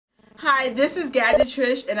Hi, this is Gadget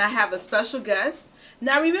Trish, and I have a special guest.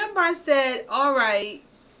 Now, remember I said, all right,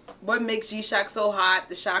 what makes G-Shock so hot?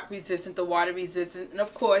 The shock resistant, the water resistant, and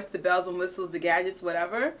of course, the bells and whistles, the gadgets,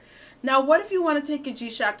 whatever. Now, what if you want to take your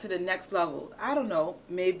G-Shock to the next level? I don't know,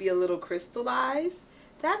 maybe a little crystallized?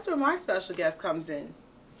 That's where my special guest comes in.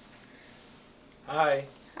 Hi.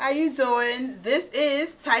 How you doing? This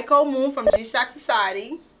is Tyko Moon from G-Shock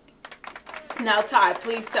Society. Now, Ty,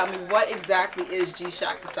 please tell me, what exactly is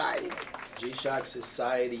G-Shock Society? G-Shock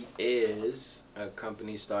Society is a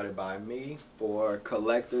company started by me for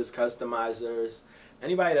collectors, customizers,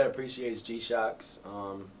 anybody that appreciates G-Shocks,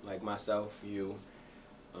 like myself, you.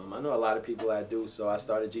 I know a lot of people that do, so I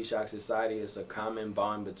started G-Shock Society. It's a common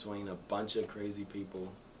bond between a bunch of crazy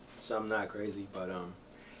people. Some not crazy, but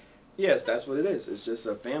yes, that's what it is. It's just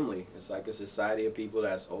a family. It's like a society of people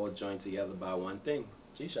that's all joined together by one thing,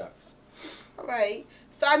 G-Shocks. All right.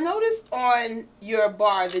 So I noticed on your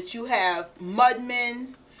bar that you have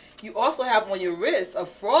Mudman. You also have on your wrist a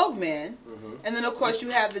Frogman. And then, of course, you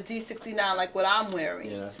have the D69 like what I'm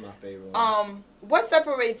wearing. Yeah, that's my favorite one. What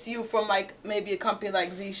separates you from like maybe a company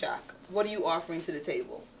like Z-Shock? What are you offering to the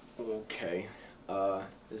table? Okay.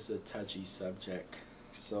 It's a touchy subject.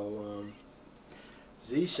 So,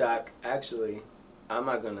 Z-Shock, actually, I'm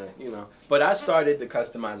not gonna, but I started the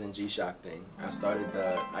customizing G-Shock thing. I started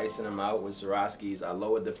the icing them out with Swarovskis. I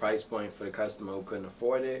lowered the price point for the customer who couldn't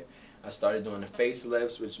afford it. I started doing the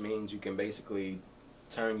facelifts, which means you can basically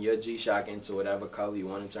turn your G-Shock into whatever color you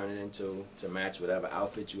want to turn it into to match whatever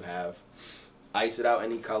outfit you have. Ice it out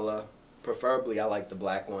any color. Preferably, I like the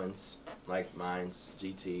black ones, like mine's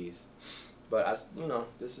GTs. But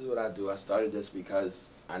this is what I do. I started this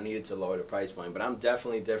because I needed to lower the price point, but I'm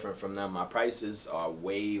definitely different from them. My prices are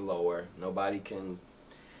way lower. Nobody can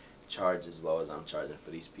charge as low as I'm charging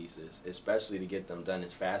for these pieces, especially to get them done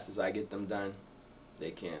as fast as I get them done.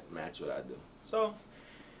 They can't match what I do. So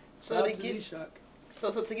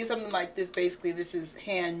to get something like this, basically, this is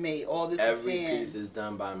handmade. All this every is hand. piece is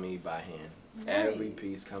done by me by hand. Nice. Every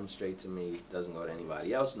piece comes straight to me. Doesn't go to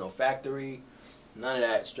anybody else. No factory. None of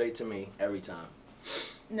that. Straight to me every time.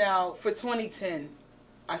 Now, for 2010,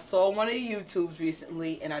 I saw one of your YouTubes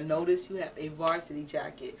recently, and I noticed you have a varsity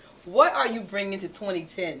jacket. What are you bringing to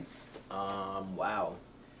 2010? Wow.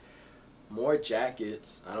 More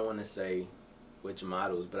jackets. I don't want to say which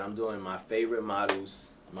models, but I'm doing my favorite models,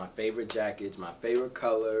 my favorite jackets, my favorite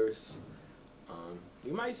colors.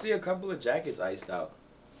 You might see a couple of jackets iced out.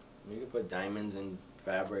 You can put diamonds in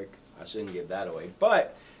fabric. I shouldn't give that away,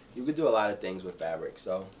 but you could do a lot of things with fabric.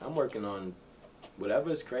 So I'm working on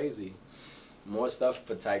whatever is crazy. More stuff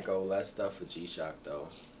for Tyko, less stuff for G-Shock though.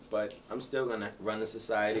 But I'm still going to run the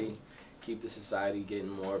society, keep the society getting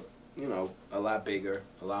more, a lot bigger.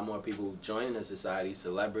 A lot more people joining the society,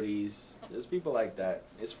 celebrities, just people like that.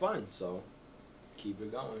 It's fun, so keep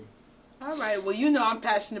it going. All right. Well, I'm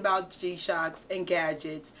passionate about G-Shocks and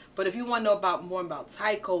gadgets. But if you want to know more about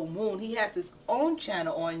Tyko Moon, he has his own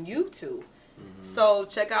channel on YouTube. So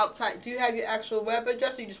check out do you have your actual web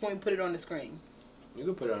address, or you just want me to put it on the screen? You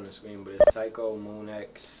can put it on the screen, but it's Tyko Moon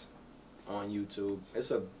X on YouTube.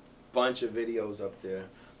 It's a bunch of videos up there.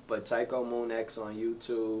 But Tyko Moon X on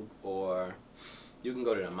YouTube, or you can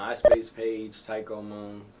go to the MySpace page, Tyko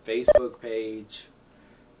Moon, Facebook page,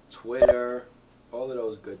 Twitter, all of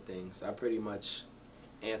those good things. I pretty much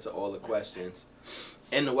answer all the questions.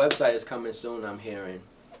 And the website is coming soon, I'm hearing.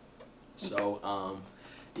 So,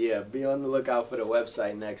 yeah, be on the lookout for the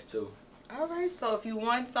website next too. All right, so if you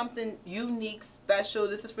want something unique, special,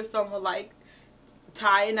 this is for someone like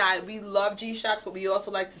Ty and I. We love G-Shocks, but we also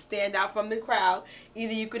like to stand out from the crowd.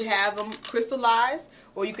 Either you could have them crystallized,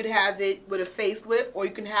 or you could have it with a facelift, or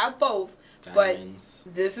you can have both. Diamonds.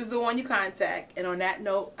 But this is the one you contact. And on that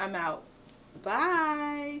note, I'm out.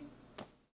 Bye.